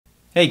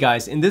Hey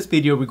guys, in this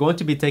video we're going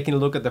to be taking a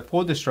look at the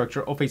folder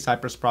structure of a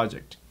Cypress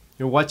project.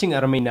 You're watching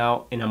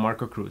automateNow and I'm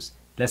Marco Cruz.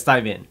 Let's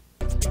dive in.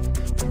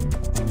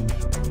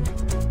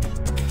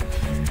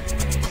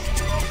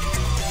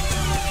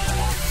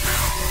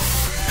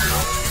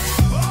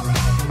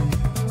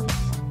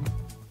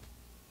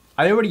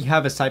 I already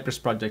have a Cypress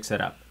project set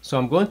up, so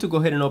I'm going to go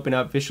ahead and open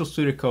up Visual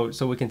Studio Code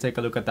so we can take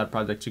a look at that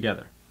project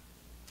together.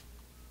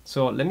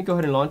 So let me go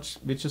ahead and launch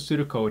Visual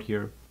Studio Code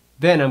here.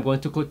 Then I'm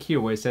going to click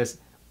here where it says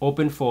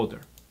Open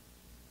Folder.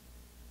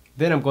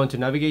 Then I'm going to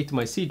navigate to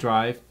my C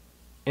drive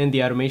and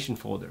the automation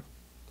folder.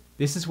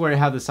 This is where I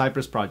have the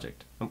Cypress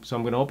project. So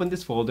I'm going to open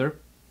this folder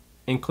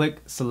and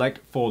click Select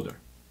Folder.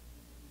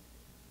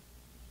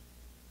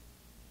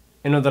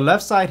 And on the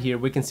left side here,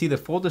 we can see the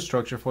folder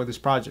structure for this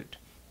project.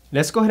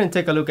 Let's go ahead and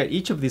take a look at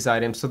each of these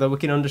items so that we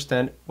can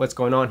understand what's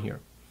going on here.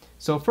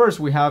 So first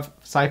we have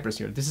Cypress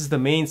here. This is the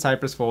main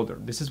Cypress folder.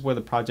 This is where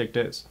the project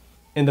is.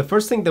 And the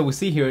first thing that we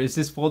see here is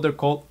this folder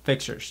called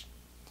Fixtures.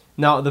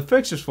 Now the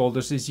Fixtures folder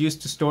is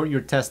used to store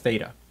your test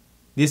data.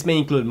 This may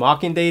include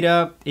mocking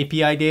data,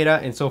 API data,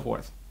 and so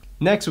forth.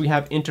 Next we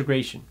have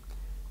Integration.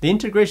 The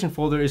Integration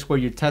folder is where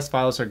your test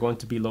files are going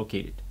to be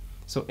located.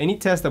 So any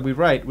tests that we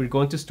write, we're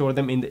going to store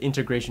them in the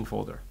Integration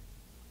folder.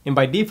 And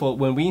by default,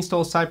 when we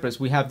install Cypress,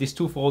 we have these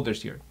two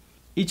folders here.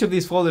 Each of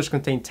these folders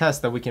contain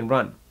tests that we can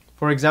run.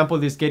 For example,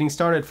 this Getting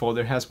Started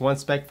folder has one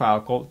spec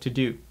file called To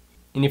Do.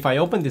 And if I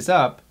open this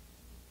up,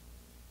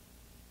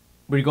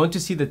 we're going to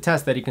see the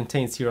test that it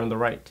contains here on the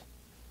right.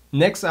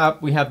 Next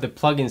up, we have the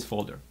Plugins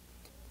folder.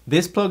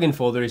 This plugin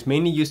folder is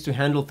mainly used to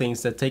handle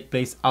things that take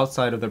place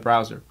outside of the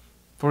browser.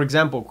 For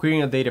example,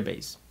 querying a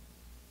database.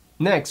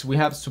 Next, we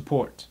have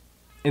Support.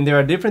 And there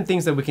are different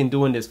things that we can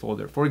do in this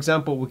folder. For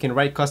example, we can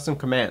write custom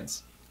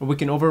commands, or we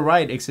can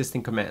override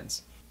existing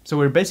commands. So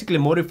we're basically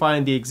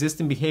modifying the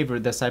existing behavior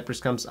that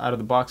Cypress comes out of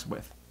the box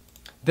with.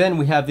 Then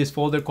we have this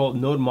folder called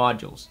Node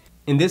Modules.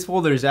 And this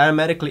folder is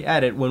automatically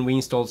added when we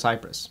install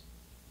Cypress.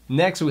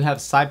 Next we have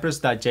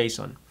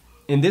cypress.json.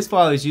 And this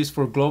file is used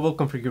for global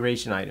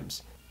configuration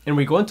items. And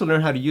we're going to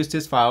learn how to use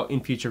this file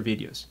in future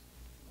videos.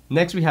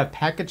 Next we have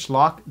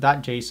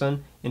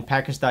package.json and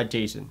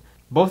package.json.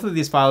 Both of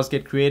these files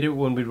get created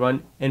when we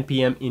run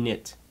npm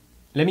init.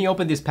 Let me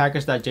open this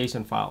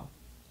package.json file.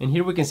 And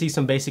here we can see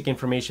some basic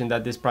information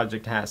that this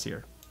project has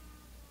here.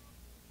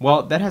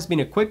 Well, that has been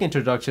a quick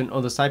introduction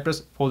on the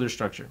Cypress folder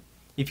structure.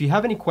 If you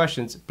have any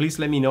questions, please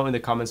let me know in the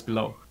comments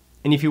below.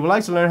 And if you would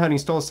like to learn how to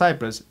install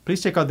Cypress,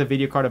 please check out the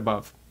video card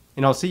above.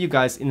 And I'll see you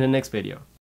guys in the next video.